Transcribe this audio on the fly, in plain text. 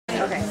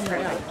Okay,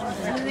 perfect.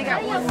 And then they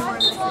got one more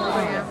in this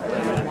program.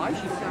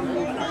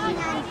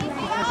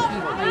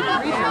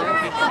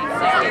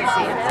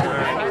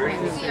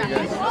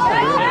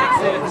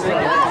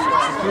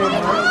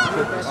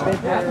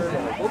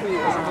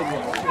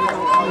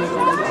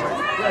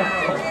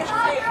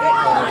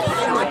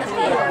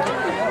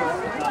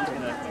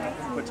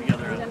 Put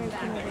together a...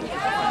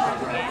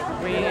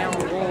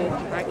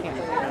 I can't.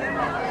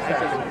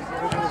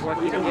 I was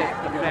lucky to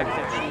get the fact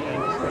that she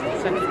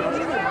sent it.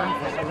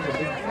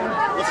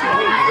 Let's see,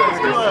 you guys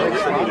still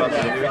thinking about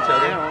that, knew each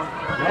other?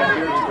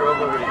 You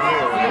drove over to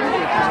here.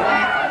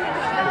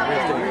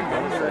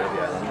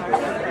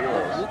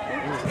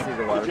 To see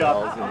the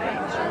waterfalls and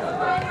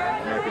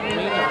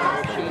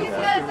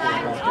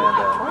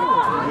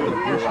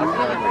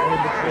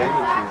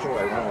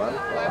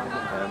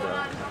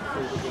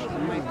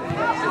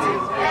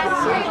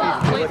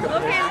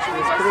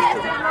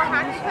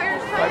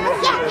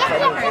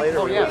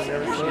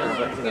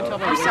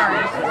I'm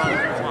sorry.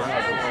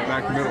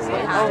 Back middle,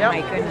 right? Oh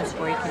my goodness,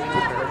 boy, can you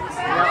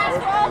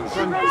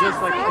Just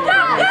like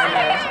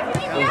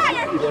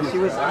she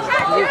was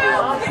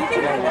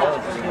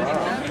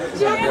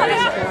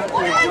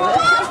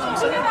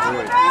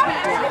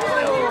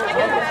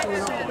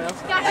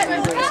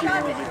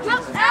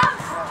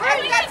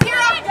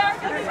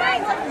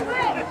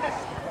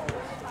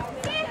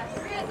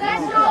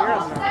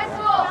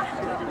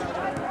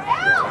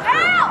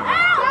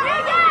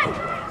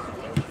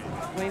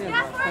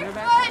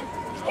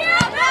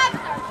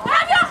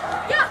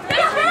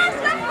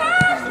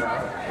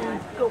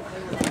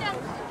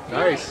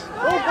Nice.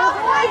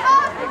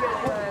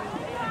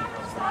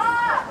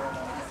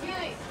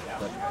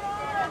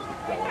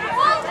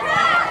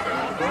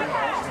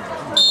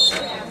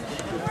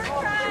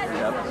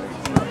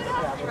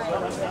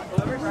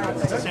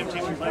 the same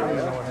team we played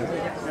with.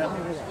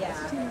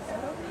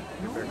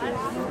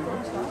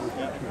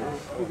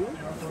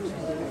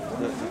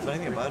 The funny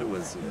thing about it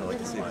was, you know,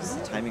 like I say, this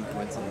is a timing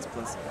coincidence.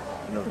 Plus,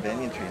 you know, the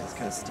banyan tree is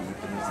kind of steep,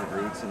 and there's the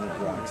roots and the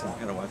rocks, and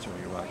kind of watching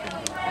where you're walking.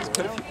 There's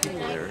quite a few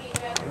people there. You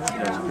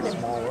know, it's a pretty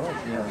small world.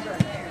 Yeah.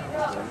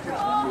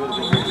 It would have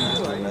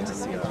been great not to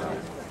see it.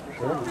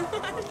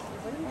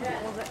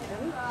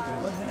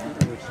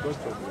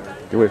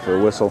 You wait for a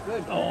whistle.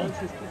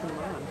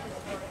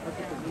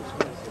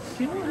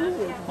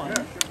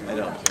 I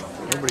don't.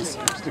 Nobody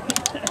seems to.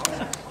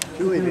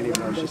 Julie didn't even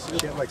know.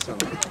 She had like some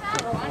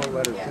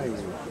four-letter thing. You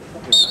know,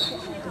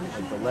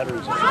 like the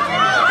letters.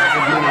 That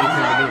didn't mean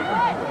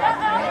anything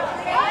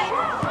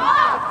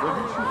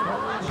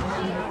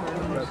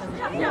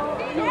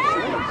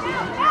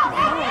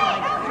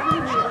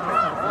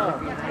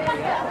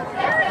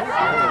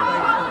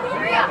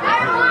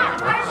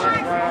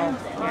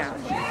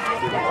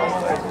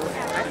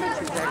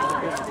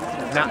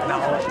Not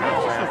now,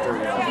 after.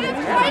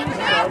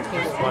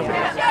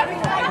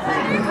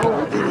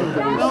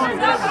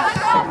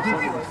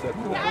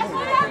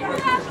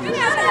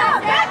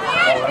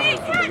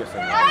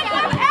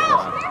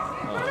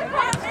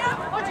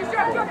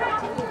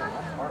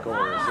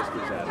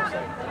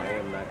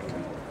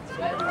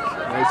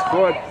 Nice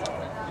foot.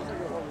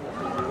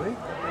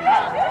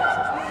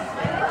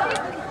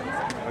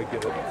 I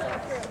get it.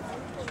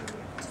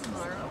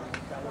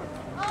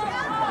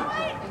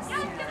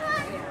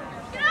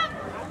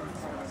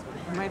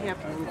 I might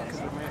have to move because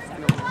I might have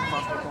to go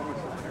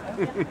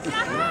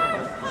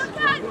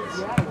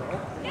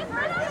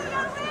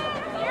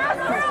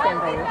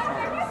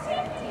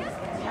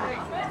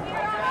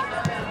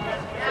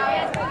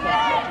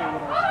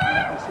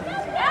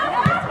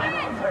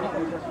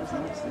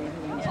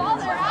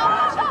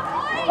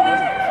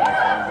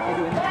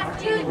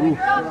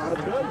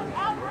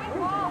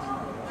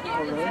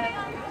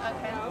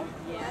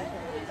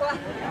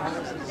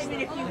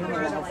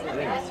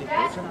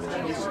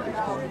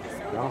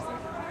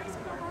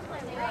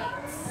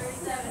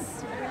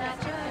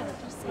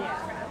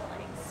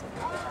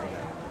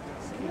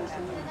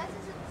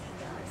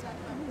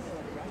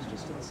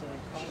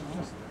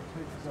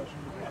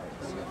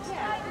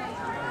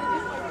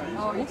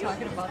Oh, are you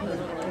talking about the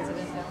little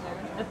incident down there?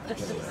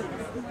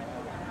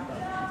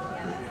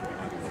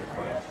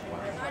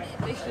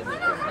 They should be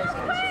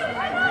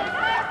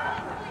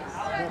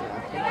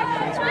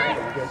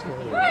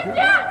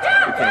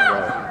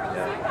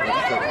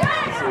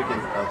So we can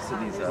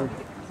Sydney's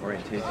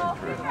orientation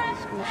for the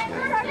school show.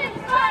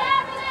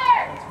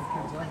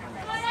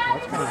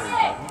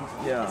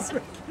 Yeah.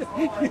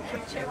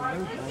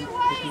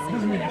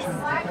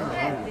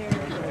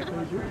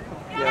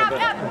 Yeah, but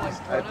I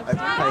promised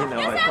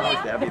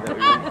Abby that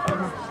we wouldn't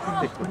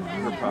pick for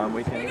prom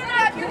weekend. The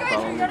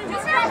following weekend.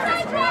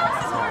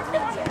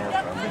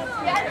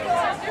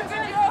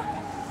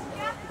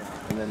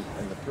 And then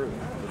the proof,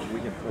 we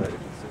can put it.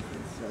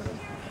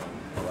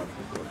 A lot of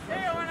people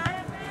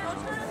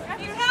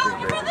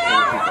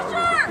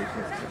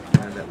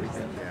that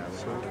weekend. Yeah,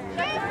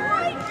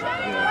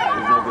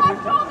 there's no good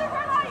weekend.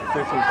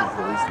 13th is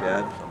the least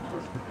bad.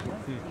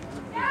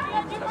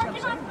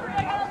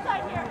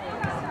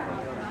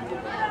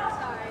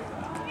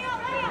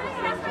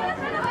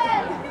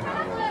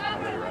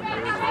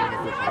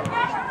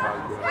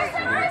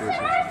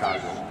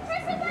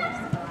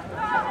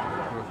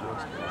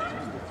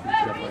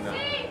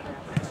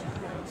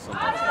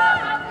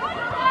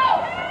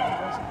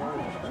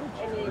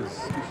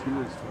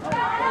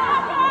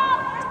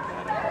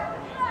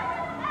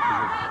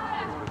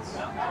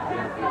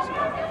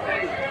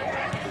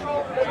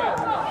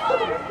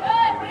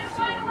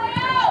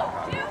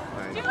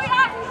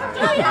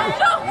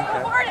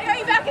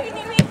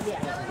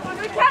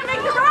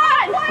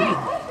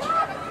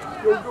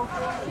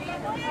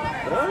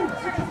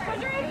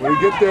 When you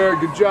get there,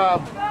 good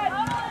job.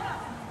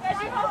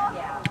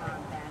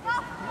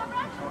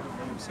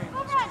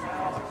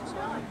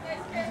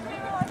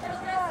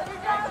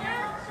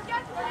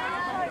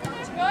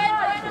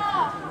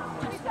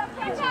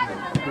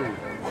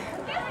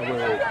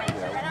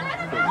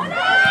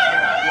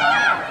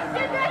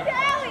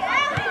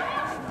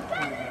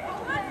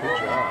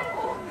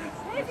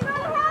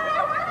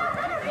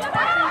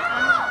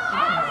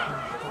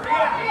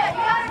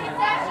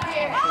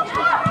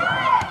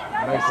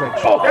 Nice shot.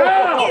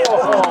 Oh,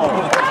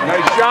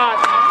 nice shot.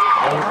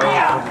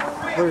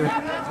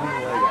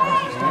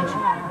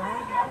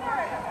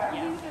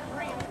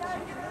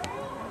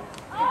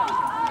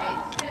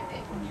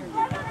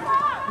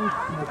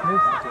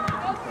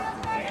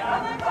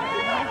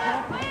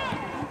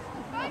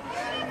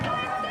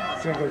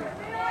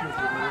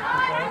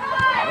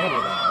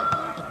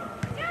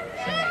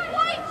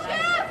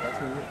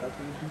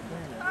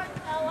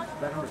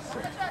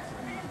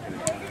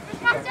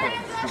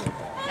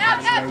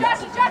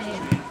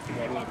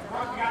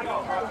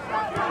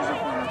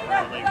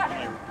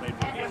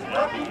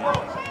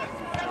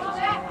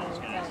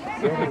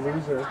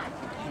 Loser.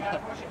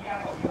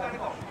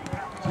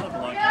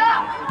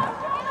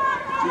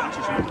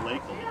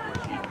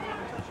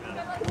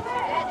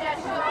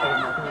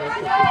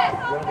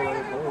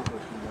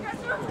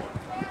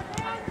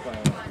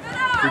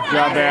 Good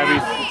job, Abby.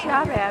 Good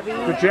job, Abby.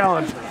 Good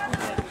challenge.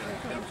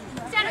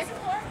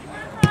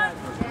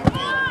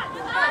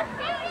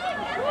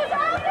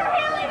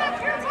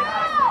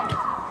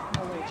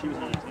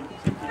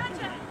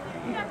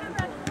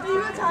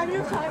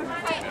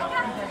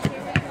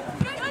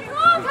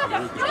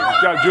 Good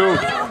job, Jules.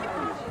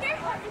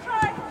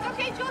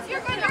 Okay, Jules,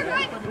 you're good, you're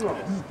good.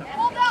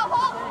 Hold out,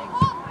 hold.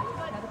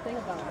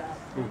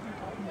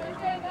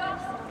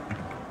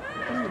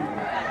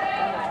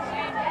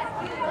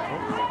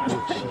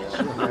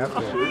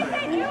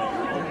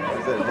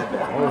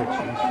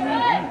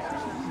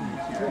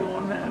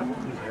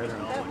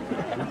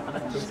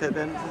 Who's that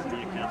then?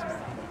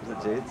 Is it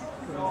Jade's?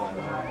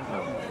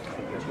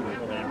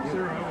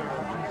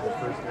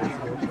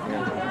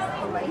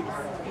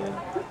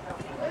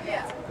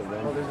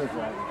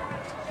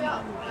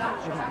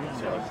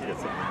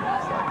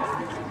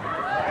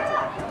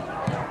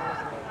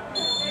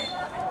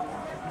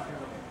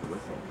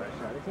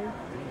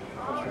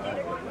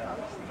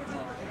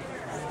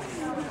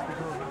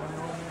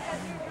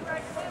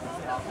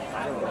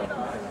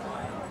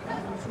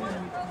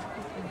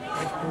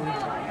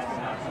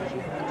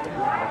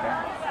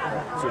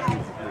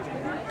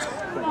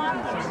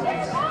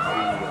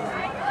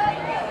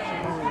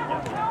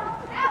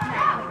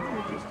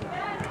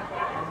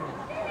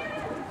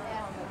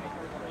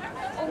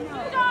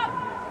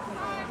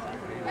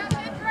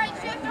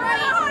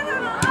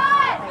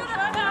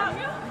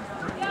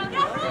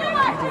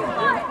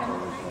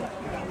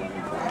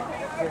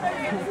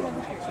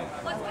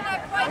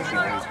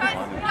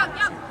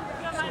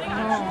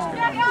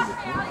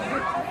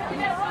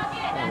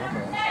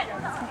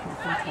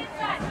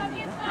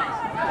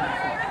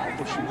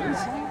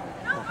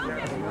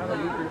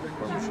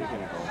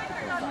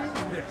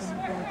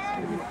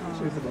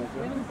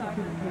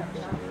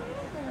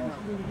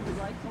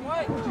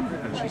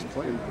 And she's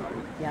playing.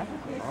 Yeah.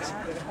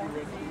 Awesome.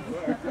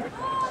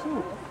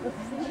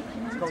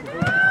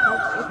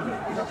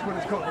 That's what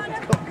it's called.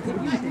 It's called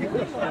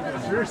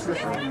seriously.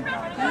 I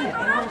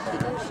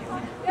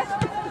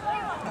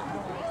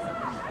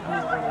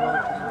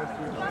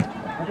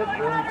think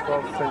early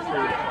 12th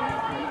century.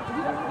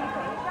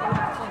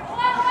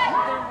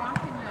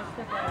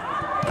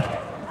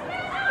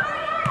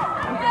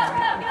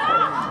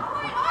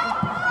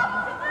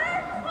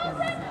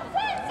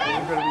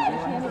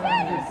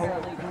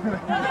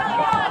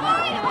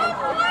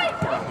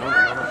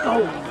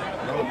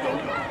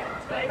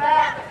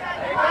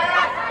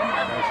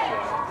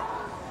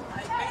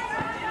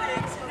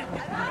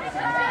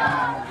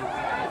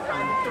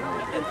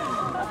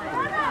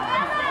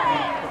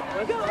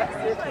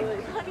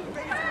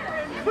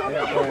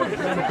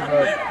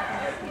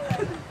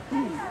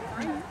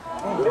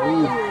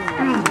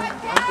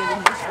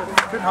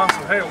 Good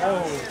hustle. Hey,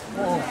 whoa.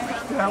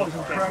 That was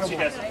incredible.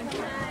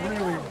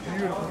 Really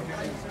beautiful.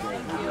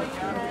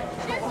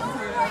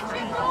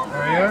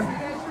 Marianne?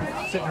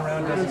 Sitting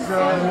around doesn't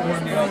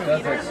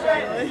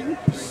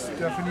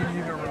Stephanie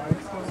need a ride?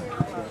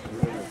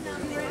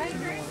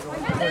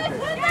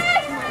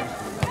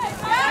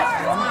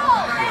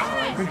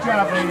 Good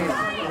job, ladies.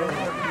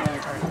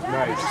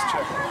 Nice.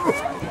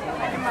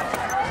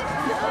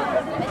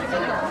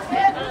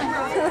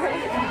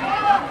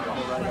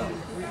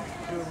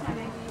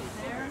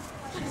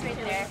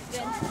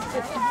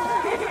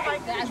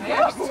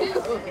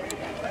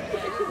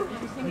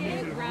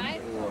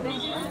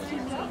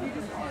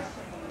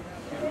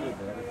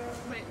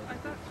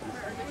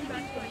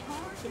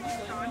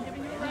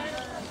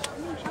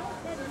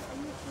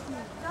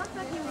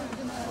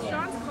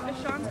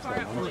 Sean's car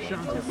at home.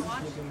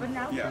 But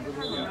now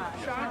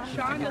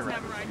Sean doesn't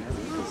have a ride.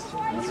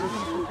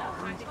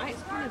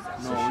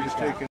 No, he's taking.